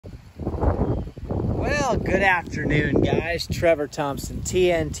Well, good afternoon, guys. Trevor Thompson,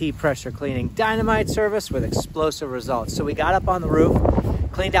 TNT Pressure Cleaning Dynamite Service with explosive results. So we got up on the roof,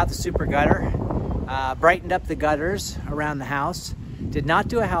 cleaned out the super gutter, brightened up the gutters around the house. Did not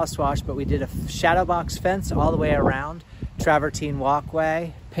do a house wash, but we did a shadow box fence all the way around, travertine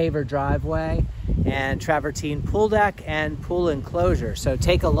walkway, paver driveway, and travertine pool deck and pool enclosure. So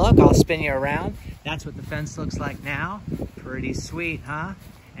take a look, I'll spin you around. That's what the fence looks like now. Pretty sweet, huh?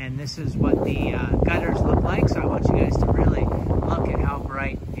 And this is what the gutters look like. So I want you guys to really look at how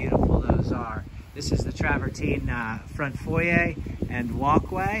bright and beautiful those are. This is the travertine front foyer and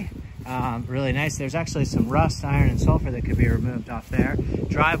walkway. Really nice. There's actually some rust, iron, and sulfur that could be removed off there.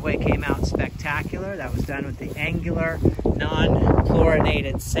 Driveway came out spectacular. That was done with the Angular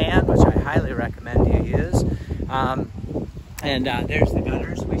non-chlorinated sand, which I highly recommend you use. There's the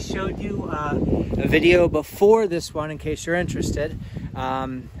gutters. We showed you a video before this one, in case you're interested,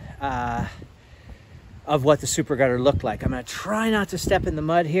 of what the super gutter looked like. I'm going to try not to step in the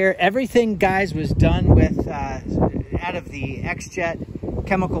mud here. Everything, guys, was done with out of the X-Jet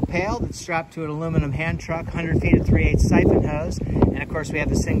chemical pail that's strapped to an aluminum hand truck, 100 feet of 3/8 siphon hose, and of course we have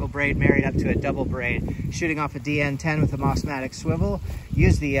the single braid married up to a double braid, shooting off a DN10 with a Mossmatic swivel.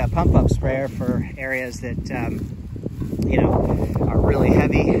 Use the pump-up sprayer for areas that you know, are really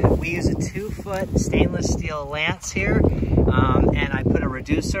heavy. We use a 2-foot stainless steel lance here, and I put a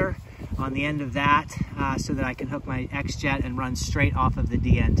reducer on the end of that so that I can hook my X-Jet and run straight off of the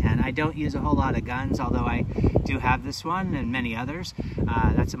DN10. I don't use a whole lot of guns, although I do have this one and many others.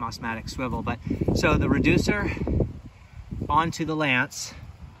 That's a Mossmatic swivel. But so the reducer onto the lance,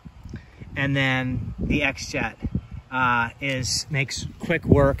 and then the X-Jet makes quick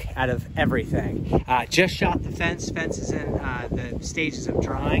work out of everything. Just shot the fence. Fence is in the stages of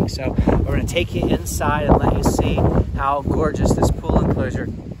drying, so we're going to take you inside and let you see how gorgeous this pool enclosure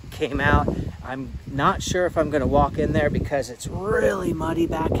came out. I'm not sure if I'm going to walk in there because it's really muddy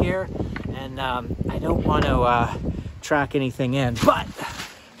back here, and I don't want to track anything in. But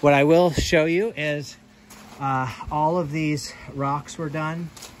what I will show you is all of these rocks were done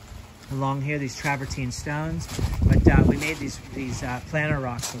along here, these travertine stones, but we made these planter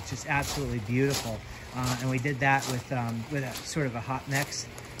rocks, which is absolutely beautiful, and we did that with a sort of a hot mix,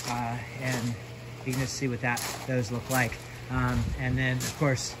 and you can just see what those look like. And then of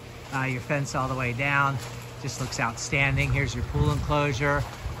course your fence all the way down just looks outstanding. Here's your pool enclosure.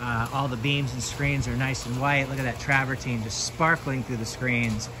 All the beams and screens are nice and white. Look at that travertine just sparkling through the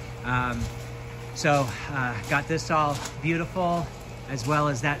screens. Got this all beautiful, as well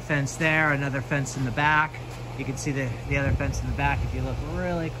as that fence there, another fence in the back. You can see the other fence in the back if you look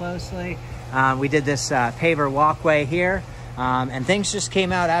really closely. We did this paver walkway here, and things just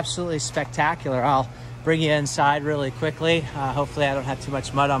came out absolutely spectacular. I'll bring you inside really quickly. Hopefully I don't have too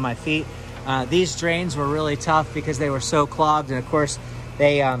much mud on my feet. These drains were really tough because they were so clogged, and of course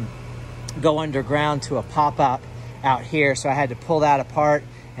they go underground to a pop-up out here, so I had to pull that apart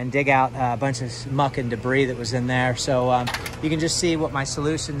and dig out a bunch of muck and debris that was in there. So you can just see what my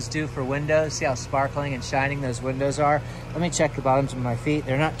solutions do for windows. See how sparkling and shining those windows are. Let me check the bottoms of my feet.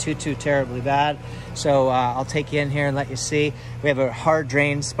 They're not too terribly bad. So I'll take you in here and let you see. We have a hard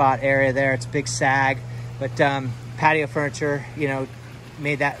drain spot area there. It's a big sag, but patio furniture, you know,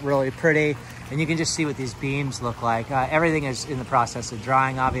 made that really pretty. And you can just see what these beams look like. Everything is in the process of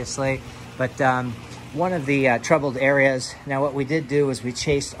drying, obviously, but one of the troubled areas, now what we did do was we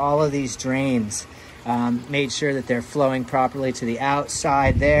chased all of these drains, made sure that they're flowing properly to the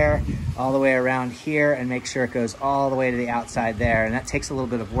outside there, all the way around here, and make sure it goes all the way to the outside there, and that takes a little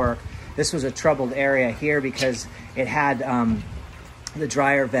bit of work. This was a troubled area here because it had the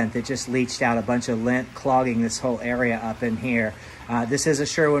dryer vent that just leached out a bunch of lint, clogging this whole area up in here. This is a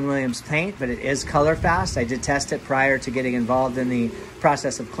Sherwin-Williams paint, but it is color fast. I did test it prior to getting involved in the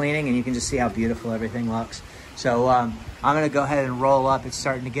process of cleaning, and you can just see how beautiful everything looks. So I'm going to go ahead and roll up. It's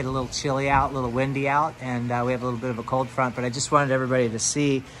starting to get a little chilly out, a little windy out, and we have a little bit of a cold front, but I just wanted everybody to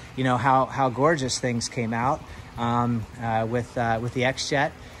see, you know, how gorgeous things came out with the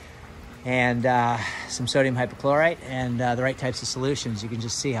X-Jet and some sodium hypochlorite and the right types of solutions. You can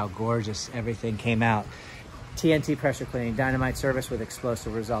just see how gorgeous everything came out. TNT Pressure Cleaning Dynamite Service with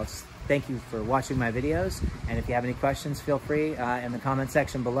explosive results. Thank you for watching my videos, and if you have any questions, feel free in the comment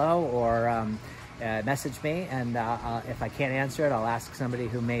section below, or message me, and if I can't answer it, I'll ask somebody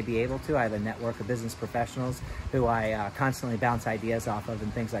who may be able to. I have a network of business professionals who I constantly bounce ideas off of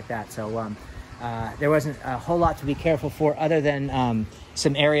and things like that. So there wasn't a whole lot to be careful for, other than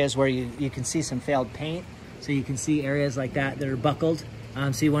some areas where you can see some failed paint. So you can see areas like that are buckled.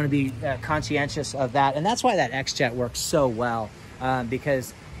 So you want to be conscientious of that. And that's why that X-Jet works so well,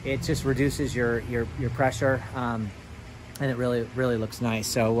 because it just reduces your pressure. And it really looks nice.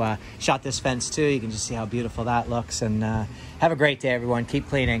 So shot this fence too. You can just see how beautiful that looks. And have a great day, everyone. Keep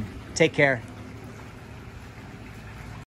cleaning. Take care.